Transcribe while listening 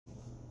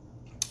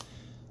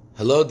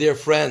Hello, dear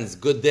friends.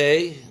 Good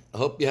day. I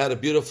hope you had a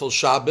beautiful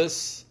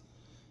Shabbos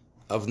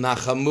of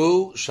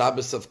Nachamu,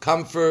 Shabbos of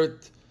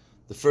comfort,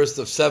 the first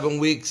of 7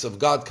 weeks of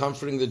God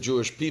comforting the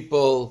Jewish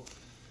people,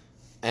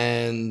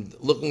 and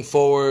looking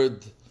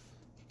forward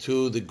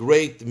to the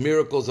great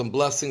miracles and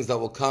blessings that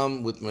will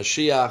come with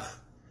Mashiach.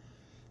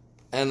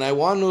 And I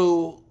want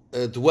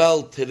to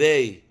dwell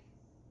today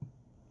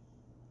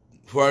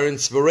for our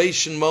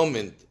inspiration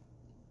moment,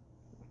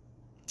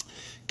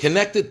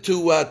 connected to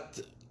what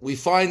we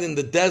find in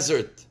the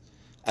desert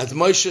as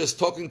Moshe is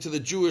talking to the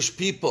Jewish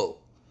people.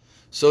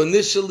 So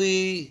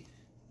initially,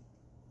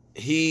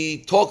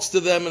 he talks to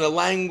them in a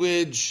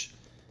language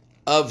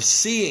of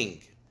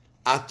seeing.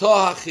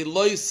 That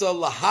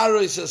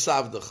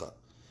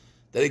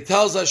he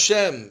tells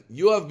Hashem,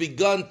 you have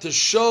begun to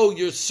show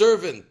your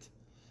servant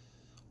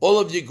all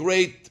of your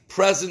great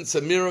presence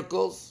and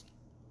miracles.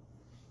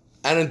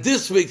 And in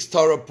this week's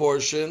Torah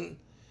portion,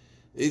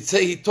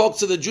 he talks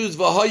to the Jews,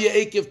 V'haya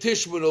Ekev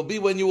Tishma, it'll be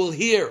when you will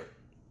hear.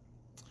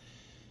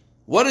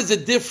 What is the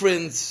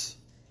difference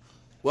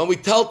when we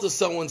tell to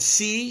someone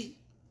see,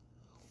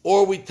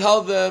 or we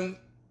tell them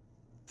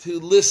to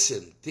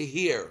listen, to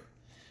hear?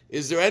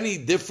 Is there any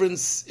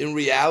difference in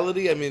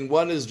reality? I mean,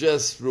 one is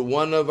just through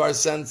one of our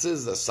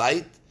senses, the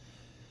sight,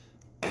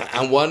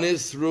 and one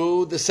is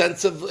through the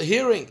sense of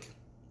hearing.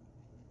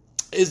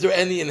 Is there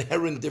any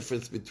inherent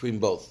difference between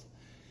both?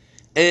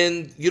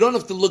 And you don't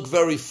have to look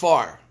very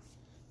far,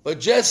 but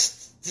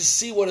just to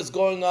see what is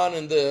going on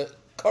in the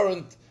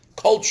current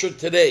culture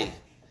today,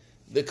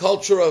 the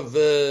culture of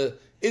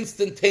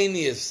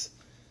instantaneous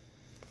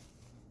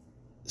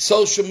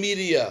social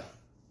media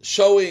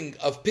showing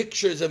of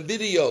pictures and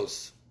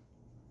videos,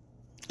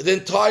 the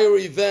entire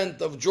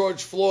event of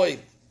George Floyd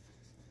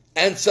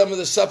and some of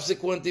the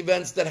subsequent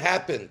events that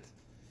happened,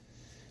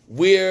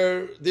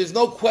 where there's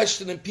no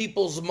question in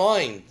people's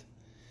mind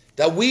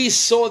that we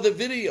saw the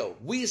video.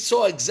 We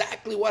saw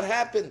exactly what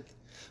happened.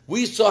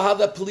 We saw how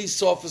that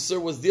police officer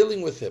was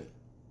dealing with him.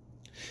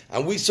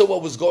 And we saw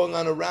what was going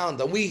on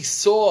around. And we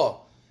saw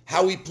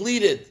how he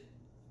pleaded.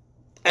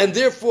 And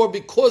therefore,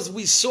 because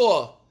we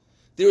saw,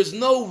 there is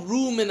no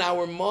room in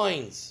our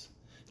minds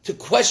to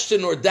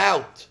question or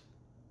doubt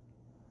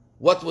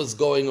what was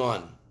going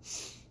on.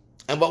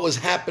 And what was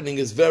happening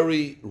is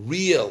very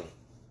real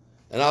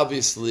and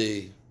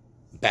obviously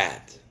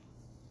bad.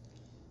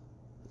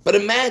 But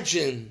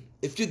imagine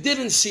if you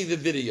didn't see the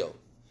video,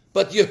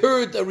 but you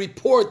heard a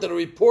report that a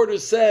reporter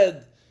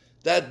said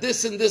that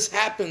this and this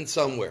happened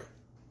somewhere.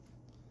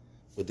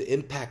 Would the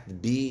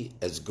impact be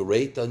as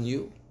great on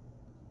you?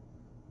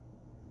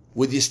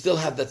 Would you still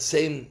have that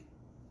same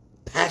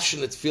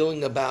passionate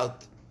feeling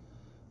about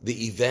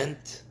the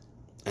event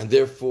and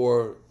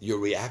therefore your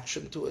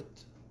reaction to it?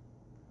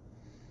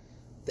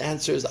 The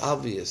answer is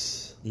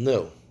obvious,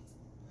 no.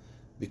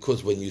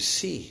 Because when you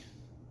see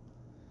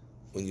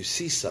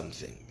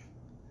something,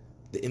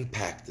 the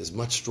impact is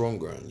much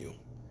stronger on you.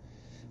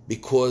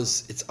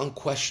 Because it's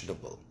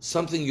unquestionable.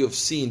 Something you have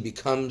seen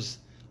becomes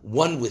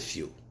one with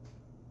you.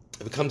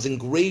 It becomes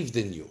engraved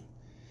in you.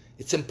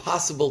 It's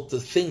impossible to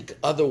think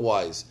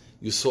otherwise.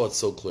 You saw it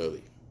so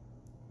clearly.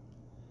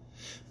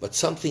 But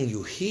something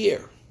you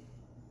hear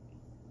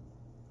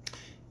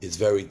is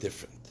very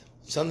different.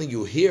 Something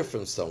you hear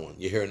from someone.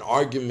 You hear an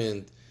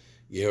argument,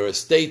 you hear a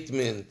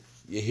statement,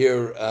 you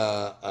hear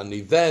an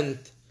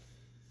event,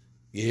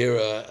 you hear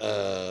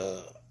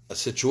a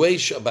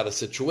situation, about a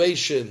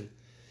situation.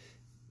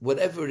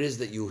 Whatever it is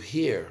that you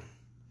hear,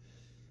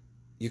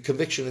 your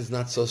conviction is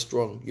not so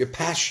strong. Your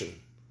passion,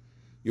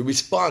 your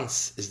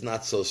response is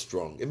not so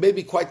strong. It may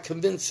be quite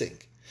convincing,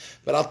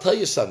 but I'll tell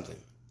you something.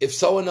 If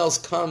someone else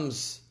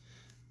comes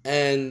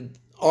and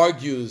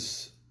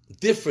argues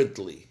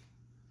differently,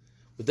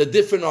 with a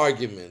different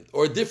argument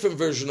or a different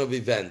version of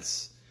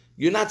events,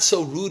 you're not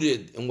so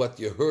rooted in what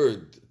you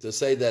heard to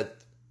say that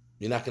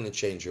you're not going to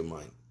change your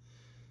mind.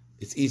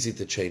 It's easy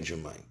to change your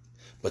mind.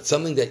 But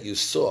something that you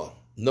saw,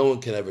 no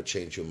one can ever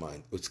change your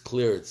mind. It's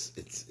clear.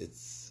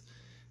 It's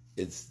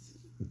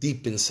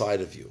deep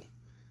inside of you.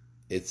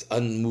 It's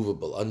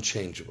unmovable,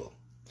 unchangeable.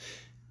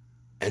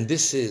 And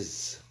this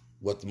is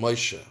what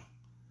Moshe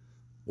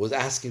was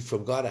asking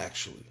from God,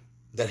 actually,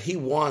 that he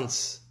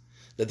wants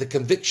that the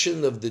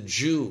conviction of the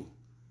Jew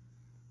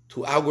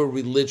to our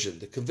religion,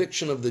 the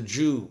conviction of the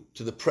Jew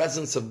to the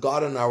presence of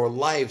God in our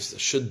lives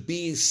should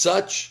be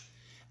such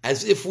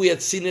as if we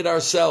had seen it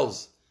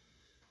ourselves.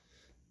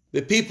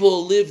 The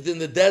people who lived in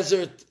the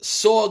desert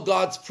saw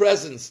God's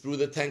presence through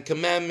the Ten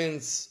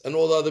Commandments and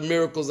all the other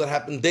miracles that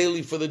happened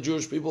daily for the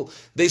Jewish people.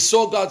 They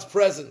saw God's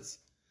presence.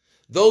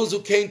 Those who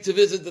came to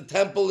visit the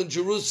temple in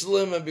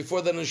Jerusalem and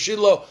before then in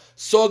Shiloh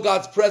saw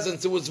God's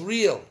presence. It was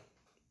real.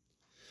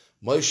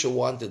 Moshe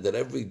wanted that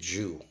every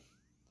Jew,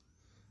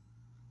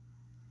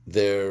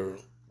 their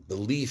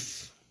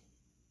belief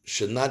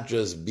should not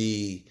just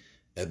be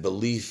a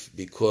belief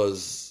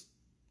because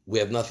we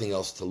have nothing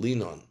else to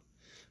lean on,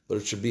 but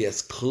it should be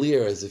as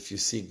clear as if you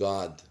see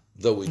God,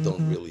 though we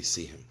don't really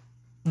see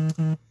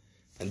him.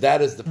 And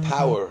that is the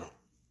power.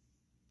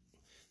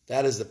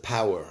 That is the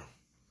power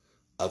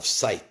of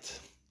sight.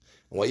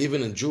 And why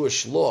even in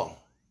Jewish law,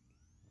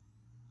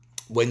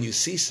 when you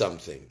see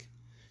something,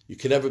 you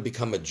can never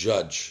become a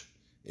judge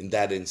in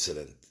that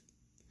incident.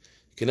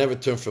 You can never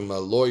turn from a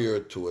lawyer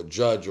to a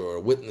judge or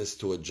a witness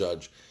to a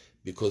judge,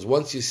 because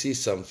once you see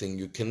something,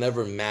 you can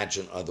never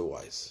imagine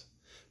otherwise.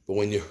 But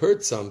when you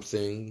heard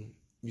something,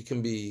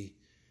 a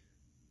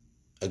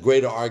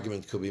greater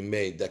argument could be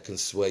made that can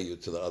sway you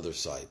to the other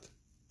side.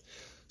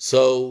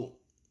 So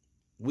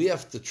we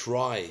have to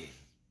try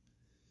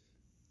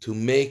to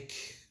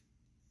make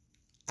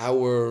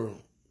our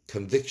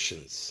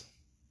convictions,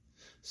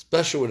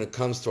 especially when it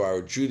comes to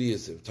our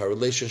Judaism, to our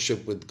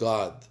relationship with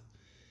God,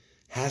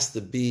 has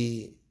to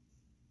be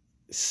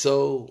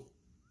so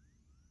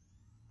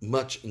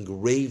much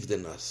engraved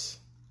in us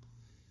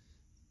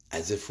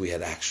as if we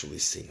had actually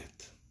seen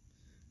it,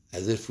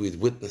 as if we'd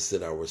witnessed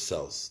it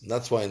ourselves. And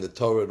that's why in the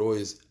Torah it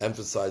always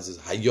emphasizes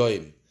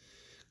Hayoim.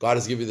 God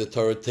has given you the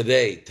Torah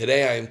today.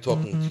 Today I am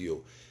talking to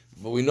you.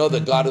 But we know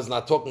that God is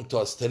not talking to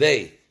us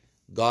today.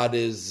 God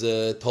is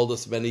told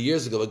us many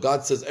years ago. But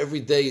God says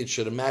every day you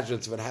should imagine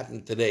it's what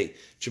happened today. It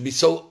should be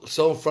so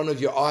in front of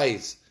your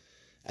eyes,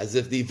 as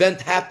if the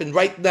event happened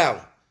right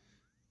now.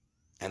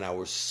 And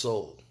our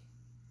soul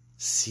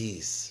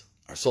sees.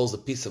 Our soul is a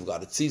piece of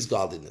God. It sees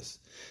godliness.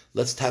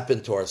 Let's tap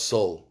into our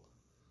soul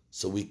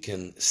so we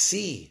can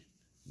see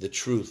the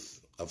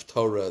truth of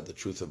Torah, the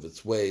truth of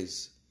its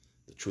ways,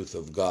 the truth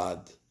of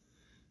God.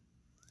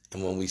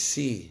 And when we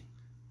see,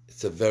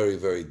 it's a very,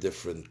 very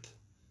different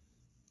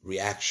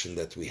reaction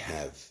that we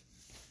have.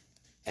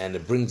 And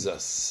it brings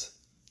us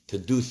to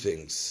do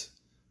things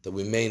that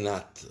we may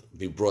not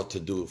be brought to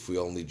do if we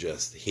only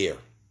just hear.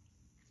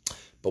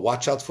 But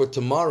watch out for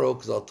tomorrow,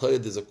 because I'll tell you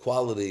there's a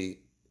quality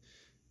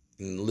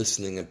in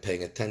listening and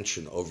paying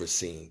attention over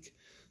seeing.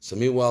 So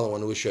meanwhile, I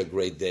want to wish you a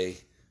great day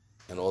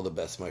and all the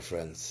best, my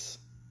friends.